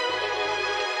easy.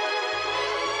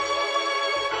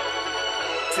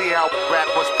 See how rap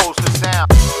was supposed to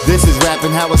sound. This is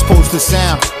rapping how it's supposed to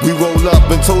sound. We roll up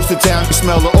and toast the town. You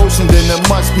smell the ocean, then there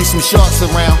must be some sharks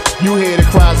around. You hear the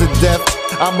cries of death.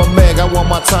 I'm a Meg, I want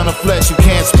my ton of flesh. You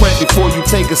can't sprint before you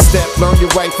take a step. Learn your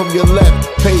right from your left.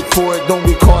 Pay for it, don't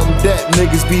get caught in debt.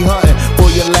 Niggas be hunting for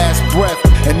your last breath,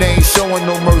 and they ain't showing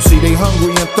no mercy. They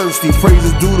hungry and thirsty.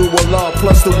 Praises due to Allah,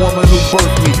 plus the woman who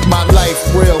birthed me. My life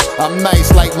real, I'm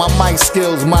nice like my mic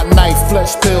skills. My knife,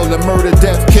 flesh pill, and murder,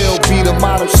 death, kill. Be the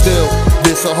motto still.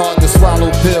 This a hard to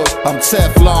swallow pill. I'm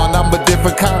Teflon, I'm a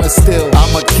different kind of steel.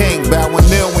 I'm a king, bowing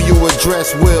ill when you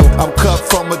address will. I'm cut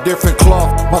from a different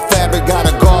cloth. My fabric got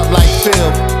a guard like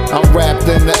Phil. I'm wrapped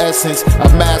in the essence.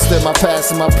 I mastered my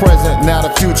past and my present. Now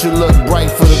the future look bright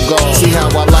for the gods. See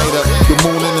how I light up the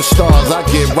moon and the stars. I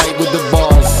get right with the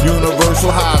bars.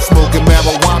 Universal high, smoking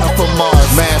marijuana from Mars.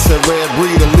 Master red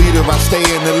breed, a leader, I stay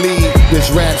in the lead. This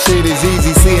rap shit is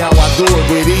easy, see how I do it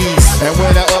with ease. And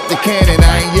when I up the cannon,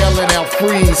 I ain't yelling out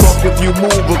freeze. Fuck if you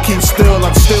move or keep still,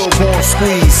 I'm still gon'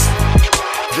 squeeze.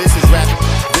 This is rap,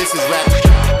 this is rap,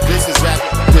 this is rap.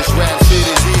 This rap shit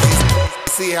is easy.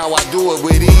 See how I do it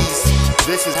with ease.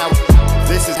 This is how it's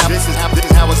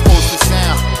supposed to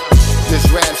sound. This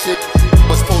rap shit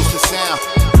was supposed to sound.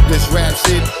 This rap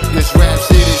shit is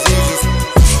easy.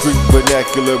 Street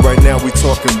vernacular, right now we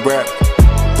talking rap.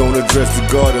 Don't address the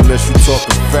God unless you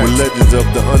talking facts. We're legends of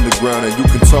the underground and you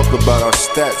can talk about our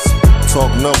stats.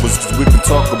 Talk numbers, cause we can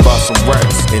talk about some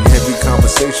raps. In heavy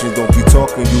conversations, don't be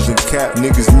talking using cap.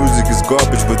 Niggas' music is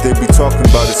garbage, but they be talking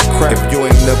about it's crap. If you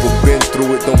ain't never been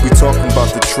through it, don't be talking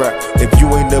about the trap. If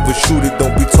you ain't never shoot it,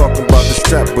 don't be talking about the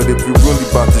strap. But if you really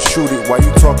about to shoot it, why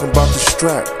you talking about the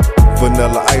strap?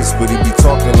 vanilla ice, but he be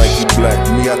talking like he black.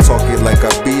 Me, I talk it like I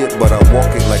be it, but I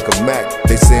walk it like a Mac.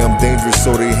 They say I'm dangerous,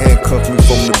 so they handcuff me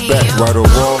from the back. Right or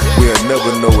wrong, we'll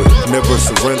never know it. Never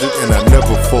surrendered, and I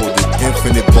never folded.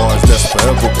 Infinite bars, that's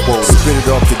forever quoted. Spit it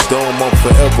off the dome, I'm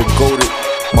forever goated.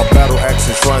 My battle axe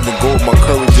enshrined in gold, my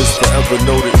courage is forever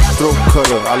noted. Throat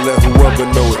cutter, I let whoever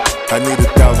know it. I need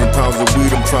 1,000 pounds of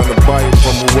weed, I'm trying to buy it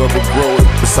from whoever grow it.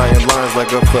 Reciting lines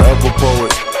like a forever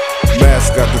poet.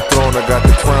 Mask got the throne, I got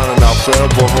the crown, and I'll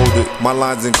forever hold it. My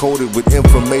lines encoded with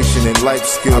information and life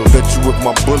skills. I bet you if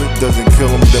my bullet doesn't kill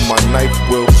him, then my knife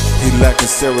will. He lacking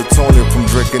serotonin from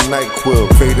drinking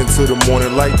NyQuil. Fade into the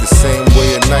morning light the same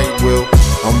way a night will.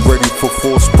 I'm ready for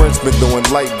full sprints, been doing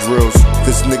light drills.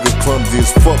 This nigga clumsy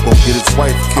as fuck, gon' get his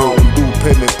wife killed. I don't do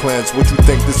payment plans, what you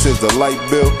think this is, a light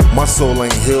bill? My soul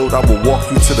ain't healed, I will walk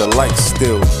you to the light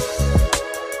still.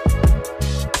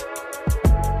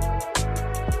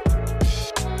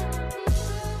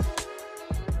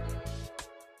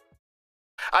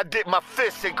 I dip my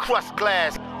fists in crushed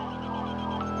glass.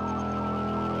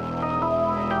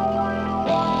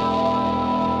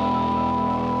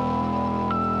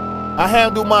 I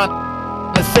handle mine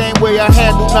the same way I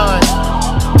handle nine.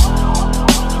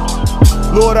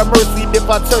 Lord have mercy if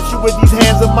I touch you with these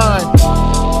hands of mine.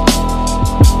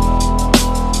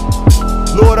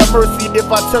 Lord have mercy if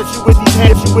I touch you with these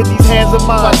hands of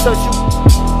mine. I touch you.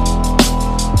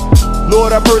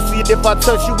 Lord have mercy if I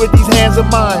touch you with these hands of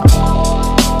mine.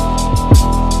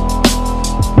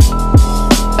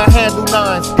 I handle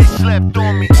nines, they slept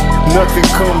on me. Nothing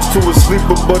comes to a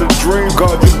sleeper but a dream.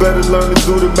 God, you better learn to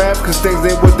do the math, cause things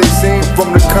ain't what they seem. From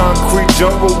the concrete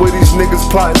jungle where these niggas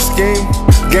plot and scheme.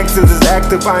 Gangsters is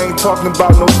active, I ain't talking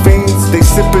about no fiends. They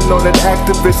sipping on that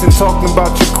activist and talking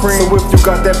about your cream. So if you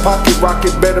got that pocket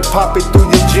rocket, better pop it through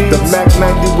your jeans. The Mac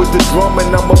 90 with the drum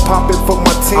and I'ma pop it for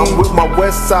my team. I'm with my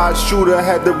west side shooter,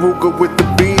 had the Ruger with the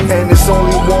beam. And it's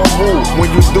only one rule, when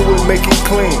you do it, make it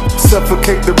clean.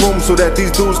 Suffocate the room so that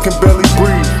these dudes can barely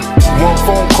breathe. One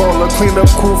phone call, a cleanup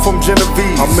crew from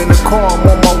Genevieve. I'm in the car, I'm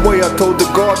on my way, I told the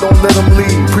guard don't let them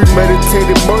leave.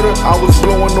 Premeditated murder, I was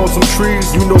blowing on some trees.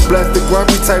 You know Blast the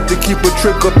Grumpy type to keep a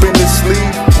trick up in his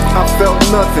sleeve. I felt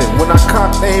nothing when I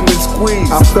cocked, aim and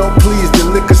squeezed. I felt pleased to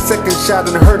lick a second shot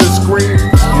and heard a scream.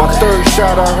 My third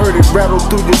shot, I heard it rattle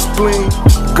through your spleen.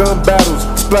 Gun battles,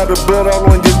 splatter blood all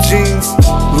on your jeans.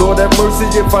 Lord have mercy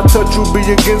if I touch you, be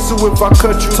against you if I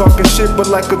cut you. Talking shit but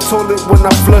like a toilet when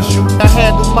I flush you. I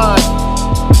handle mine.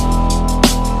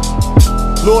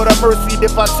 Lord have mercy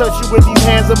if I touch you with these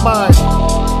hands of mine.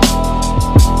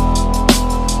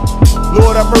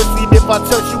 Lord have mercy if I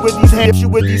touch you with these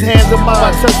hands of mine.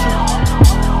 I touch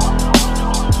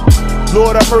you.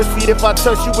 Lord have mercy if I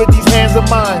touch you with these hands of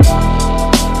mine.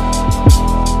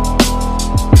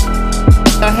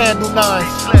 I handle nine.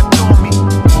 Slept on me.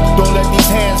 Don't let these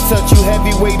hands touch you,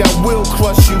 heavyweight, I will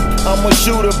crush you. I'm a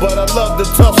shooter, but I love to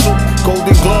tussle.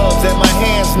 Golden gloves and my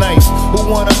hands nice. Who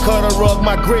wanna cut a rug,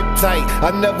 my grip tight.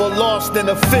 I never lost in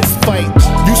a fist fight.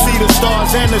 You see the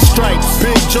stars and the stripes.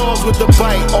 Big jaws with the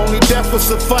bite, only death will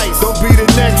suffice. Don't be the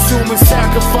next human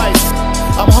sacrifice.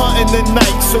 I'm hunting the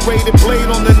night, serrated blade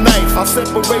on the knife. I'll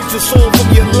separate your soul from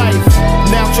your life.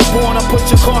 Now you're born, I put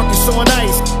your carcass on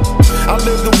ice. I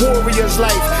live the warrior's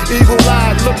life,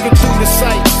 eagle-eyed looking through the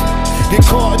sights. Get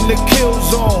caught in the kill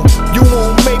zone, you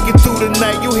won't make it through the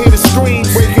night. You hear the screams,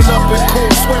 waking up in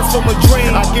cold sweat from a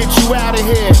dream. I get you out of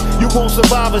here, you won't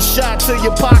survive a shot till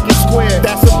your pocket square.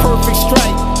 That's a perfect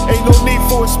strike, ain't no need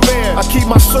for a spare. I keep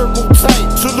my circle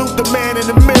tight, salute the man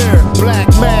in the mirror. Black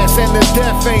mass and the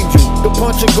death angel, the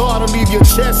punch of God will leave your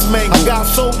chest mangled. I got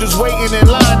soldiers waiting in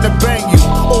line to bang you.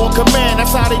 On command,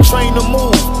 that's how they train to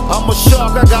move. I'm a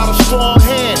shark, I got a strong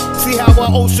hand, see how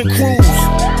I ocean cruise.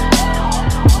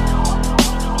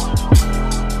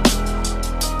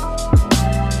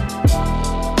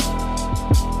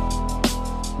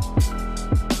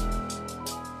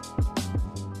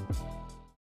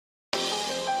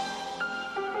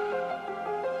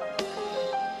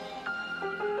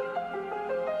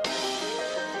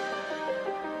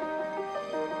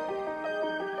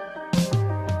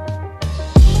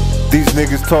 These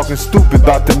niggas talking stupid,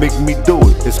 about to make me do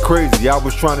it. It's crazy, I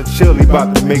was trying to chill, he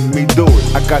about to make me do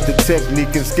it. I got the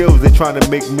technique and skills, they trying to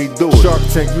make me do it. Shark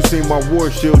Tank, you seen my war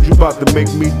shield, you about to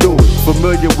make me do it.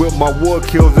 Familiar with my war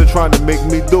kills, they trying to make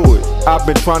me do it. I've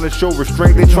been trying to show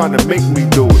restraint, they trying to make me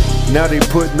do it. Now they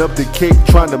putting up the cake,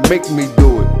 trying to make me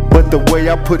do it. But the way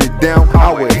I put it down,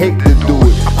 I would hate to do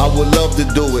it. I would love to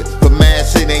do it, but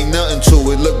mass it ain't nothing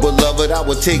to it. Look beloved, I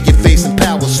would take your face and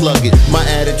power slug it. My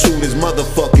attitude is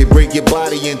motherfuck it, break your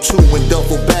body in two and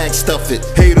duffel bag stuff it.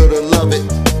 Hate or to love it,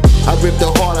 I rip the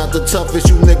heart out the toughest,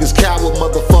 you niggas coward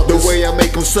motherfuckers. The The way I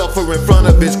make him suffer in front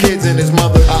of his kids and his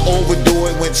mother. I overdo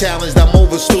it when challenged, I'm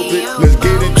over stupid. Let's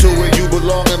get into it, you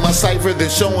belong in my cipher, then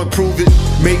show and prove it.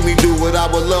 Make me do it, I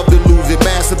would love to lose it.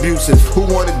 Mass abusive, who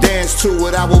wanna dance to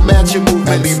it? I will match your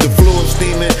movements. I leave the floor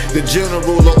steaming, the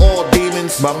general of all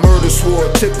demons. My murder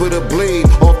sword, tip of the blade,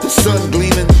 off the sun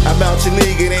gleaming. I'm out your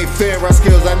league, it ain't fair, our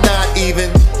skills are not even.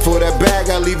 For that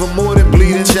bag, I leave them more than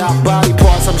bleeding. Chop body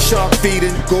parts, I'm shark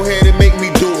feeding. Go ahead and make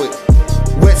me do it.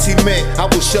 Wet cement, I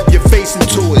will shove your face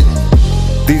into it.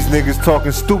 These niggas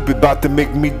talking stupid, about to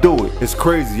make me do it. It's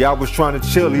crazy, I was trying to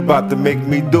chill, he about to make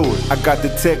me do it. I got the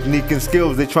technique and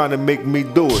skills, they trying to make me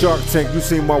do it. Shark Tank, you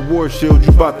seen my war shield, you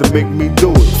about to make me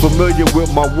do it. Familiar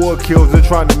with my war kills, they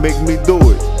trying to make me do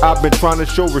it. I've been trying to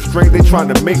show restraint, they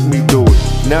trying to make me do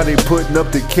it. Now they putting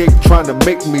up the cake, trying to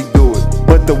make me do it.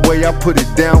 But the way I put it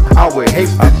down, I would hate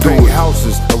to do it.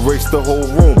 Houses, erase the whole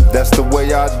room, that's the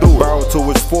way I do it. Barrel to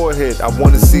his forehead, I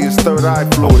wanna see his third eye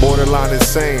fluid. I'm borderline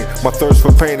insane, my thirst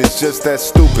for pain is just that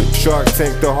stupid. Shark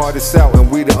Tank the hardest out and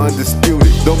we the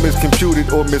undisputed. Don't miscompute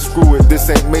it or misscrew it, this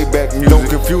ain't Maybach music. Don't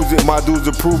confuse it, my dudes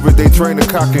approve it, they train to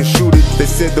cock and shoot it. They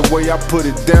said the way I put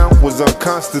it down was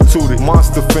unconstituted.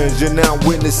 Monster fans, you're now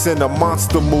witnessing a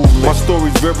monster movement. My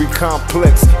story's very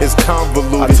complex, it's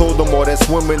convoluted. I told them all that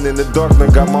swimming in the dark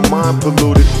got my mind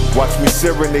polluted. Watch me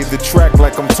serenade the track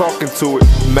like I'm talking to it.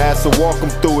 Master walk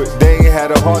them through it, they ain't had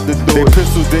a heart to do it. They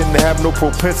pistols didn't have no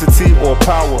propensity or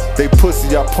power. They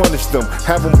pussy, I punish them,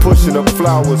 have them pushing up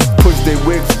flowers. Push they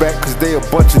wigs back cause they a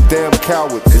bunch of damn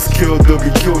cowards. It's killed or be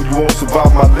killed, you won't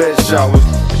survive my lead showers.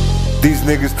 These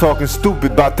niggas talking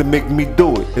stupid, about to make me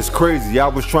do it. It's crazy, I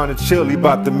was trying to chill, he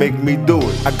about to make me do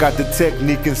it. I got the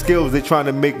technique and skills, they trying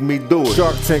to make me do it.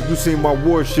 Shark Tank, you seen my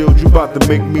war shield, you about to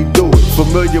make me do it.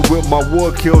 Familiar with my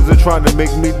war kills, they trying to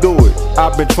make me do it.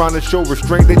 I've been trying to show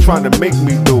restraint, they trying to make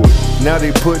me do it. Now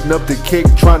they putting up the cake,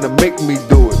 trying to make me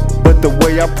do it. But the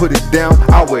way I put it down,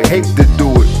 I would hate to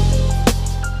do it.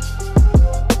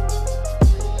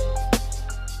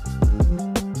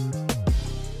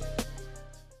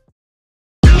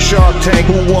 Shark Tank,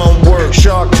 who won work?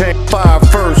 Shark Tank, 5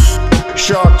 first.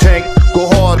 Shark Tank, go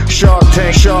hard. Shark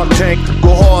Tank,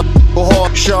 go hard. Go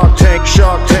hard. Shark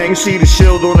Tank, you see the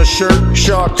shield on the shirt?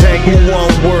 Shark Tank, who won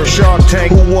work? Shark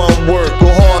Tank, who won work?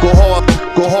 Go hard,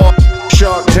 go hard.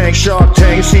 Shark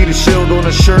Tank, you see the shield on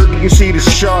the shirt? You see the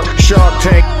Shark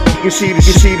Tank. You see the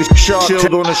shark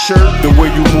shield on the shirt. The way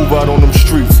you move out on them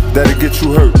streets, that'll get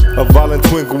you hurt. A violent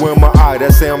twinkle in my eye,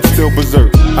 that say I'm still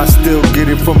berserk. I still get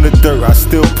it from the dirt, I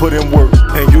still put in work.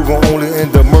 And you gon' only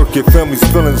end up murk, your family's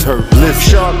feelings hurt.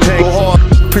 Listen, Shark Tank, go hard.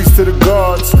 Peace to the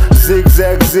gods,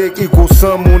 zigzag zig equals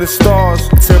sun, moon and stars.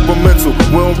 Temperamental,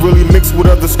 we don't really mix with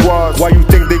other squads. Why you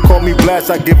think they call me Blast?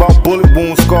 I give out bullet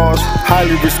wound scars.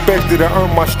 Highly respected, I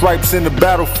earned my stripes in the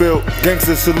battlefield.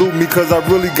 Gangsters salute me cause I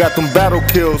really got them battle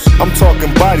kills. I'm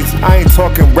talking bodies, I ain't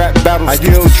talking rap battle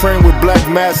skills. I used to train with black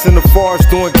masks in the forest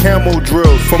doing camo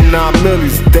drills. From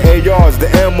 9mm, the ARs,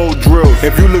 the ammo drills.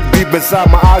 If you look deep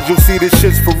inside my eyes, you'll see this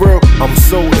shit's for real. I'm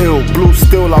so ill, blue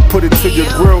still, I put it to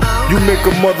your grill. You make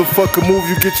a motherfucker move,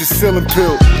 you get your ceiling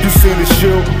peeled. You seen the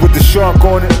shield with the shark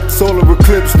on it. Solar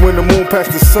eclipse when the moon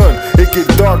past the sun. It get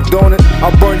dark, don't it?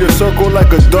 I burn your circle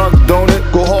like a dark donut.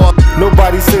 Go hard.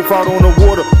 Nobody safe out on the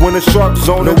water when the shark's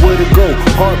on it. Nowhere to go,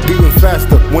 heart beating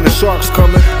faster when the shark's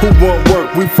coming. Who won't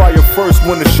work? We fire first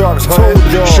when the shark's hunting.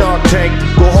 Shark Tank,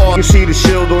 go hard. You see the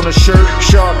shield on the shirt?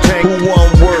 Shark Tank, who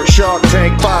won't work? Shark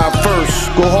Tank, 5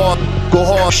 first. Go hard. Go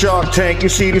hard, Shark Tank, you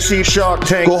see Shark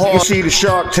Tank. Go hard, you see the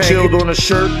Shark Tank. Shield on the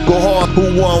shirt, go hard.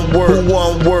 Who won't work? Who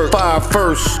won't work? 5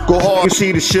 first. Go hard, you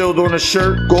see the shield on the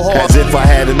shirt. Go hard. As if I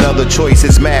had another choice,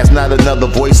 it's mass, not another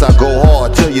voice. I go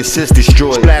hard till your sis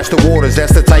destroyed. Splash the waters,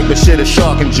 that's the type of shit a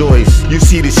shark enjoys. You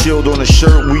see the shield on the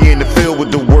shirt, we in the field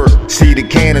with the work. See the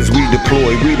cannons we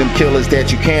deploy, we them killers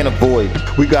that you can't avoid.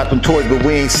 We got them toys, but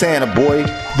we ain't Santa, boy.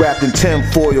 Wrapped in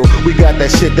tinfoil, we got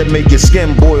that shit that make your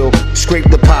skin boil. Scrape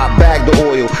the pot, bag the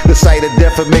oil. The sight of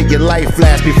death will make your life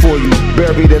flash before you.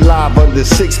 Buried alive under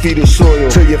 6 feet of soil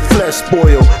till your flesh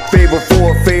spoil. Favor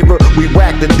for a favor, we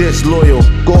whack the disloyal.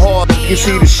 Go hard, you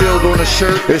see the shield on the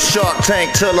shirt? It's Shark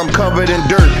Tank till I'm covered in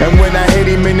dirt. And when I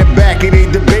hit him in the back, it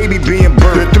ain't the baby being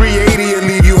burnt. The 380 will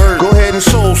leave you hurt. Go ahead and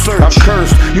soul search. I'm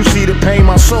cursed, you see the pain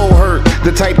my soul hurt.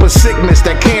 The type of sickness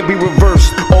that can't be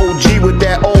reversed. OG with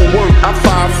that old work, I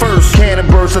 5 first. Can't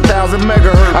cannon burst 1,000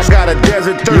 megahertz. I got a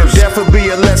desert thirst, death will be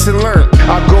a lesson learned.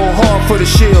 I go hard for the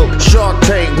shield. Shark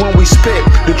Tank, when we spit,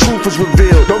 the truth is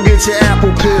revealed. Don't get your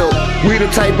apple peeled. We the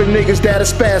type of niggas that'll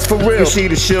spaz for real. You see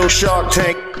the shield, Shark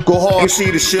Tank, go hard. You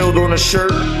see the shield on the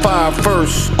shirt, fire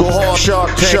first, go hard. Shark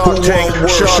Tank, Shark Tank,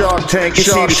 Shark Tank. You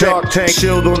see the Shark Tank,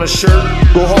 shield on the shirt,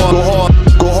 go hard, go hard,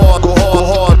 go hard, go hard, go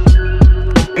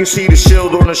hard. You see the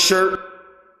shield on the shirt.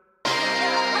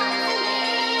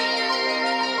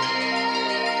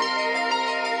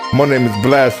 My name is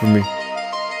Blasphemy,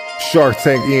 Shark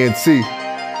Tank ENT.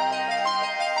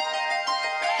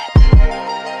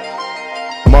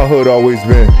 My hood always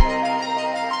been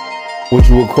what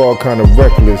you would call kind of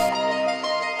reckless.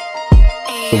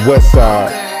 The West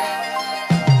Side.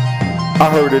 I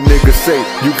heard a nigga say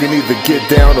you can either get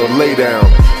down or lay down.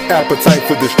 Appetite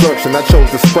for destruction, I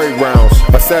chose the spray rounds.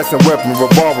 Assassin weapon,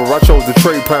 revolver, I chose the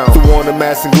trade pound. Threw on the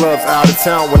mask and gloves out of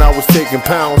town when I was taking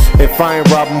pounds. If I ain't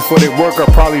rob them for their work, I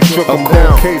probably shook them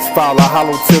down. Case file, a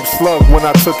hollow tip slug when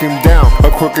I took him down.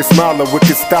 A crooked smile, a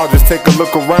wicked style, just take a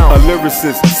look around. A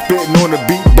lyricist, spitting on the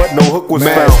beat, but no hook was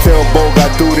found. Tell Boger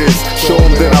I do this, show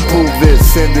him that I prove this.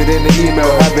 Send it in the email,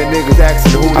 having niggas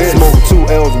asking who this. I smoke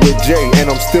 2 L's with J,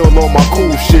 and I'm still on my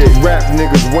cool shit. Rap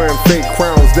niggas wearing fake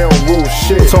crowns, they don't rule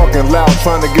shit. Talking loud,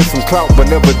 trying to get some clout, but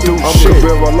never do shit. I'm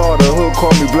the real law, the hood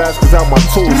call me blast, cause out my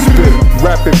tools spit.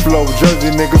 Rapid flow,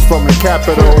 Jersey niggas from the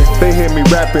capital. They hear me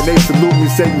rapping, they salute me,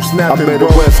 say you snapping. I made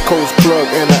a West Coast plug,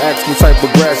 and I asked what type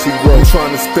of grass he grow. You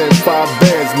trying to spend 5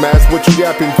 bands, Mass, what you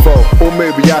yapping for? Or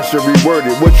maybe I should reword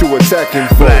it, what you attacking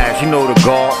for? Blast, you know the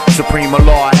guard. Supreme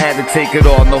law, I had to take it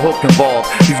on, no hook involved.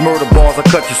 These murder bars, I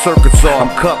cut your circuits off.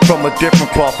 I'm cut from a different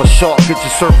cloth, a shark, get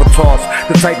your surfer tossed.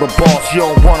 The type of boss you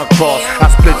don't wanna cross. I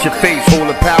split your face, hold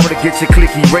the power to get your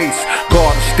clicky race.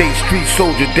 Guard the state, street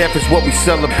soldier, death is what we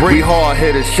celebrate. We hard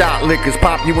hitters, shot lickers,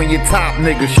 pop you in your top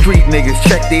niggas. Street niggas,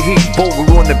 check the heat, Boger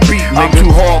on the beat, nigga. I'm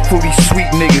too hard for these sweet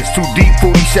niggas, too deep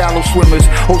for these shallow swimmers.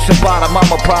 Ocean bottom,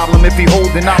 I'm a problem, if he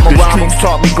holding, I'm a problem. The streets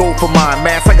taught me go for mine,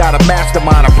 mass, I got a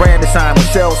mastermind. A brand design with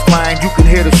shells flying, you can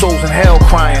hear the souls in hell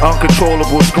crying.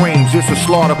 Uncontrollable screams, it's a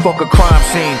slaughter, fuck a crime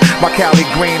scene. My Cali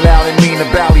green, loud and mean, a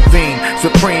valley fiend.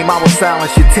 Supreme, I will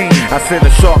silence your team. I send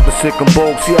a shark to sick 'em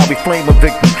bold, see how we flame a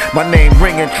victim. My name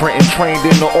ringing, Trenton, trained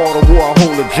in the order war, I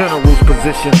hold a general's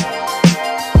position.